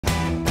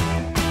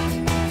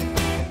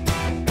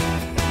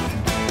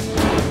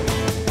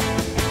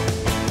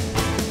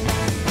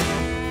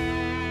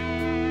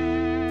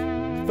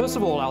First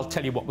of all, I'll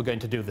tell you what we're going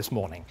to do this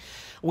morning.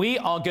 We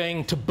are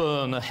going to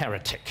burn a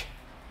heretic.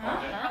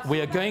 We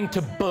are going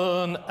to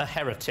burn a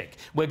heretic.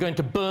 We're going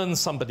to burn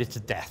somebody to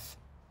death.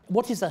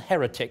 What is a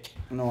heretic?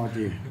 No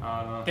idea.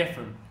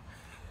 Different.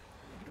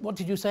 What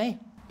did you say?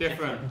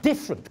 Different.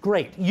 Different,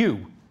 great.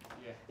 You.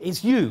 Yeah.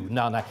 It's you.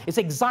 No. It's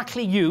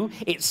exactly you.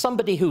 It's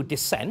somebody who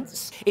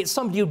dissents. It's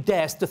somebody who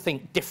dares to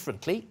think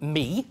differently.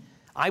 Me.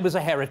 I was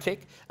a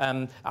heretic.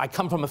 I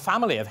come from a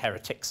family of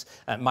heretics.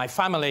 My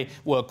family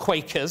were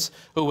Quakers,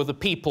 who were the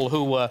people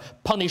who were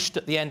punished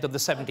at the end of the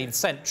 17th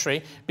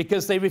century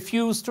because they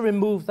refused to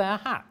remove their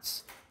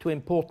hats to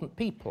important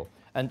people.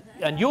 And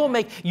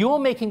you're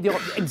making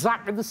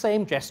exactly the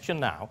same gesture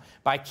now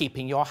by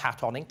keeping your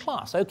hat on in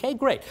class. OK,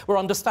 great. We're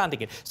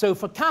understanding it. So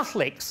for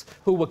Catholics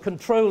who were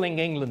controlling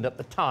England at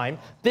the time,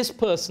 this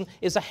person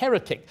is a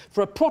heretic.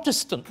 For a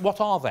Protestant,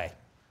 what are they?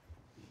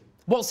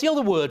 What's the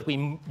other word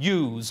we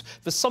use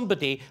for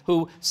somebody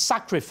who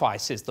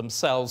sacrifices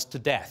themselves to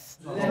death?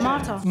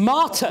 Martyr.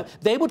 Martyr.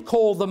 They would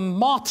call them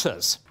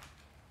martyrs.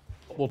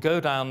 We'll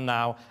go down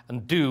now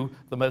and do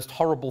the most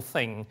horrible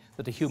thing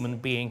that a human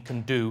being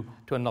can do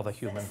to another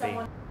human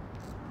being.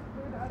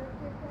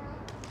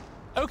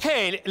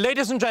 OK,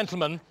 ladies and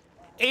gentlemen,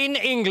 in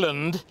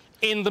England,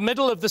 in the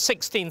middle of the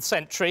 16th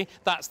century,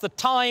 that's the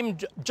time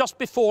just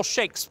before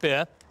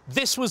Shakespeare,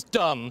 this was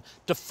done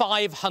to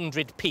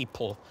 500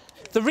 people.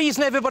 The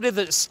reason everybody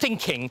that's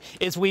stinking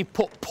is we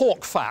put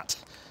pork fat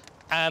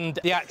and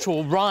the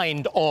actual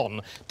rind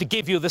on to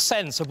give you the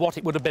sense of what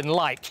it would have been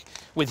like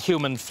with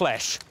human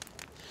flesh.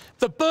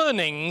 The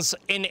burnings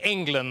in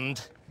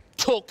England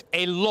took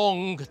a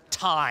long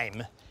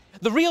time.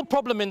 The real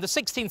problem in the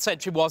 16th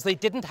century was they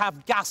didn't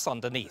have gas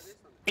underneath.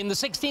 In the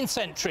 16th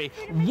century,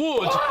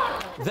 wood...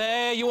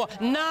 There you are.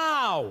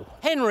 Now,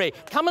 Henry,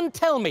 come and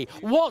tell me,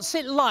 what's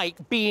it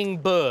like being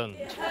burned?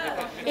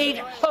 It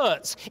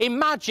hurts.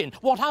 Imagine,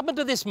 what happened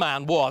to this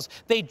man was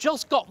they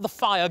just got the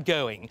fire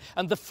going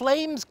and the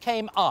flames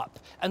came up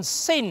and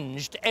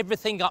singed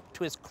everything up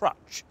to his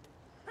crutch.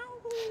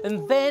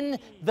 And then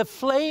the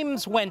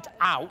flames went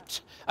out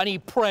and he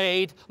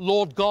prayed,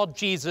 Lord God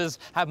Jesus,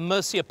 have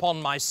mercy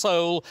upon my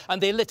soul.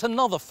 And they lit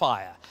another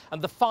fire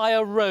and the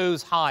fire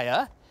rose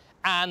higher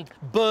and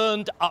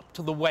burned up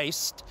to the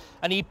waist,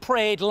 and he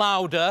prayed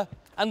louder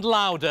and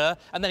louder,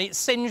 and then it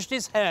singed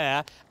his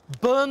hair,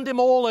 burned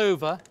him all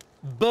over,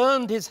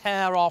 burned his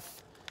hair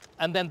off,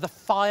 and then the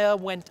fire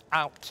went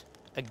out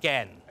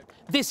again.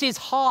 This is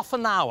half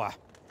an hour.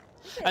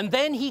 And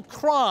then he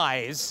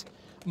cries,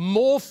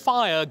 more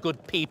fire,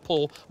 good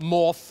people,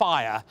 more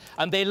fire.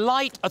 And they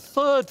light a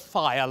third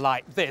fire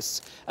like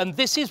this. And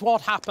this is what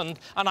happened,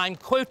 and I'm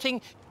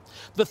quoting,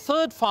 the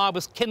third fire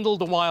was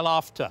kindled a while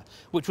after,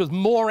 which was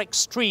more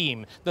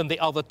extreme than the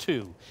other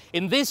two.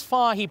 In this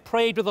fire he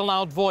prayed with a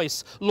loud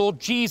voice, Lord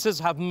Jesus,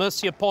 have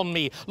mercy upon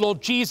me.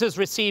 Lord Jesus,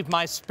 receive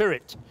my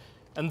spirit.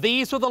 And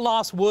these were the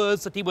last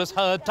words that he was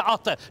heard to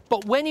utter.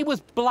 But when he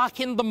was black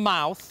in the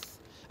mouth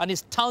and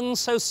his tongue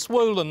so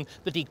swollen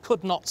that he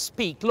could not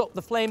speak, look,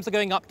 the flames are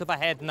going up to the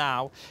head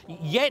now,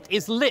 yet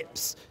his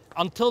lips,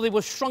 until they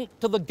were shrunk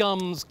to the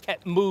gums,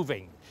 kept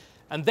moving.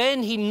 And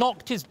then he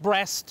knocked his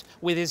breast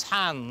with his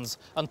hands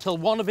until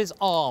one of his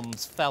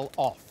arms fell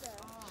off.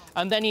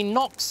 And then he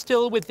knocked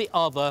still with the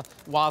other,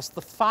 whilst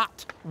the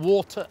fat,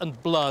 water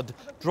and blood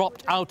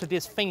dropped out at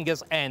his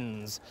fingers'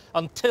 ends,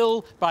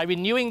 until, by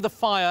renewing the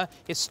fire,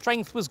 his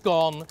strength was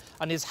gone,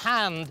 and his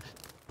hand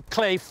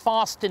clay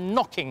fast in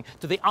knocking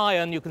to the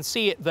iron, you can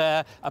see it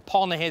there,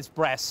 upon his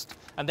breast.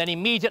 And then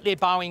immediately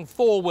bowing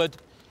forward,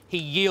 he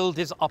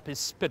yielded up his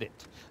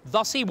spirit.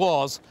 Thus he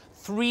was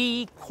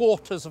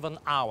 3/4 of an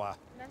hour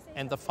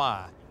in the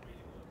fire.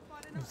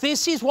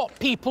 This is what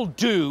people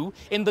do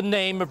in the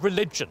name of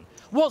religion.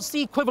 What's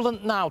the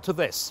equivalent now to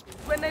this?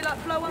 When they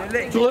like blow up.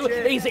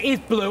 He's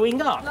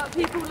blowing up. Like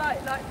people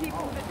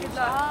that did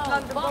like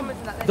London bombers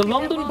and that. The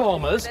London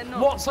bombers.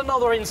 What's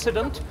another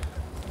incident?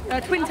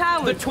 Twin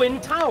Towers. The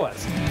Twin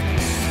Towers.